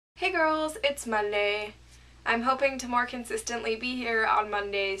Hey girls, it's Monday. I'm hoping to more consistently be here on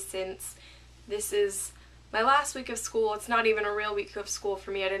Mondays since this is my last week of school. It's not even a real week of school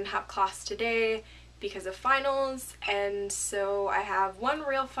for me. I didn't have class today because of finals, and so I have one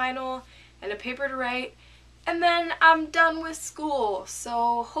real final and a paper to write, and then I'm done with school.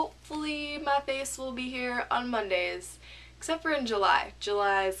 So hopefully my face will be here on Mondays. Except for in July.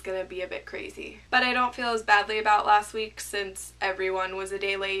 July is gonna be a bit crazy. But I don't feel as badly about last week since everyone was a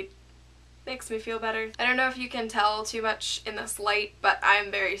day late. Makes me feel better. I don't know if you can tell too much in this light, but I'm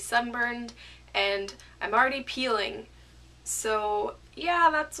very sunburned and I'm already peeling. So yeah,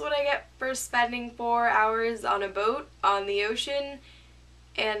 that's what I get for spending 4 hours on a boat on the ocean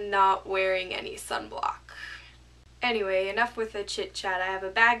and not wearing any sunblock. Anyway, enough with the chit chat. I have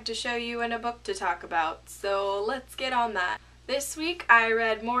a bag to show you and a book to talk about, so let's get on that. This week I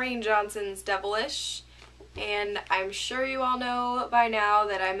read Maureen Johnson's Devilish, and I'm sure you all know by now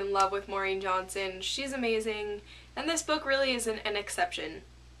that I'm in love with Maureen Johnson. She's amazing, and this book really isn't an exception.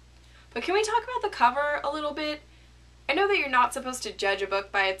 But can we talk about the cover a little bit? I know that you're not supposed to judge a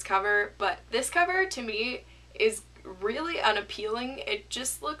book by its cover, but this cover to me is really unappealing. It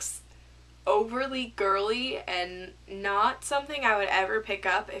just looks overly girly and not something I would ever pick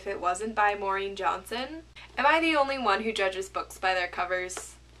up if it wasn't by Maureen Johnson. Am I the only one who judges books by their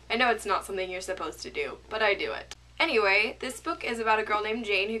covers? I know it's not something you're supposed to do, but I do it. Anyway, this book is about a girl named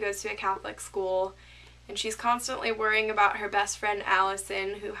Jane who goes to a Catholic school, and she's constantly worrying about her best friend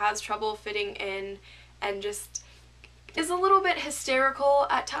Allison, who has trouble fitting in and just is a little bit hysterical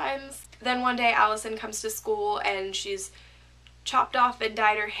at times. Then one day Allison comes to school and she's chopped off and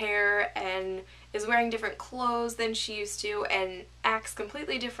dyed her hair and is wearing different clothes than she used to and acts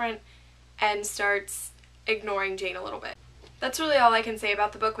completely different and starts ignoring Jane a little bit. That's really all I can say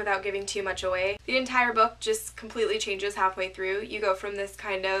about the book without giving too much away. The entire book just completely changes halfway through. You go from this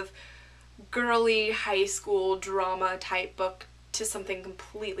kind of girly high school drama type book to something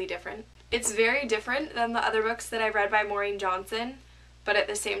completely different. It's very different than the other books that I've read by Maureen Johnson, but at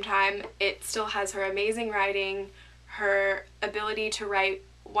the same time it still has her amazing writing, her ability to write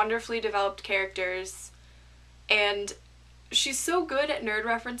wonderfully developed characters, and she's so good at nerd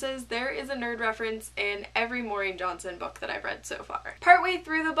references. There is a nerd reference in every Maureen Johnson book that I've read so far. Partway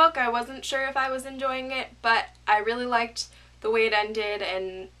through the book I wasn't sure if I was enjoying it, but I really liked the way it ended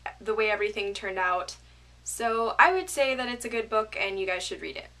and the way everything turned out. So I would say that it's a good book and you guys should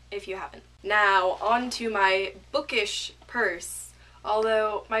read it if you haven't. Now on to my bookish purse,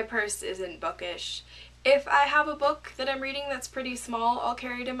 although my purse isn't bookish. If I have a book that I'm reading that's pretty small, I'll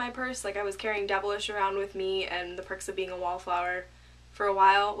carry it in my purse. Like I was carrying Devilish around with me and The Perks of Being a Wallflower for a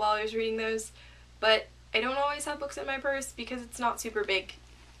while I was reading those. But I don't always have books in my purse because it's not super big.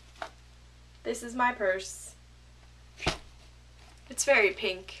 This is my purse. It's very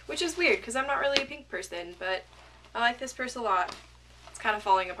pink, which is weird because I'm not really a pink person, but I like this purse a lot. It's kind of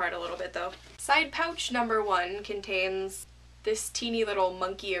falling apart a little bit though. Side pouch number 1 contains this teeny little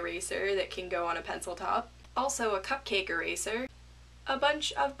monkey eraser that can go on a pencil top, also a cupcake eraser, a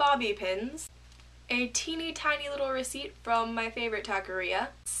bunch of bobby pins, a teeny tiny little receipt from my favorite taqueria,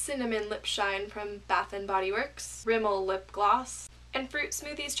 cinnamon lip shine from Bath & Body Works, Rimmel lip gloss, and Fruit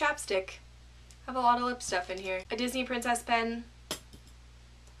Smoothies chapstick. I have a lot of lip stuff in here. A Disney princess pen,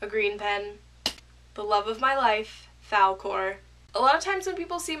 a green pen, the love of my life, Falcor. A lot of times when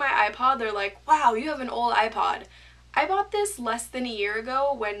people see my iPod, they're like, wow, you have an old iPod. I bought this less than a year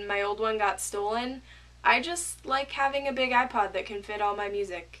ago when my old one got stolen. I just like having a big iPod that can fit all my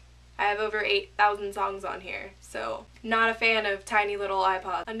music. I have over 8,000 songs on here, so not a fan of tiny little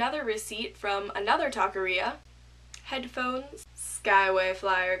iPods. Another receipt from another taqueria, headphones, Skyway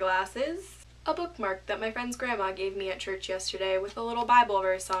Flyer glasses, a bookmark that my friend's grandma gave me at church yesterday with a little Bible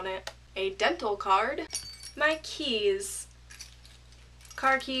verse on it, a dental card, my keys,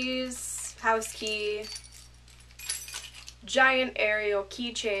 car keys, house key, giant Ariel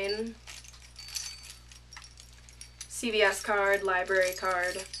keychain, CVS card, library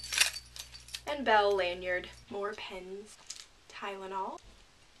card, and Bell lanyard. More pens, Tylenol,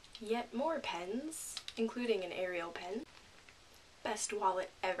 yet more pens, including an Ariel pen, best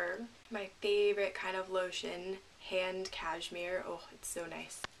wallet ever, my favorite kind of lotion, hand cashmere, oh it's so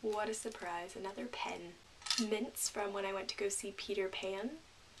nice. What a surprise, another pen. Mints from when I went to go see Peter Pan.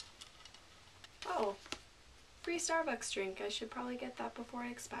 Oh, free Starbucks drink. I should probably get that before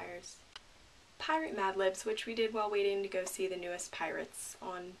it expires. Pirate Mad Libs, which we did while waiting to go see the newest Pirates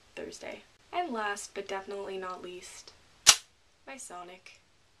on Thursday. And last, but definitely not least, my Sonic.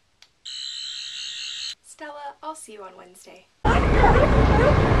 Stella, I'll see you on Wednesday.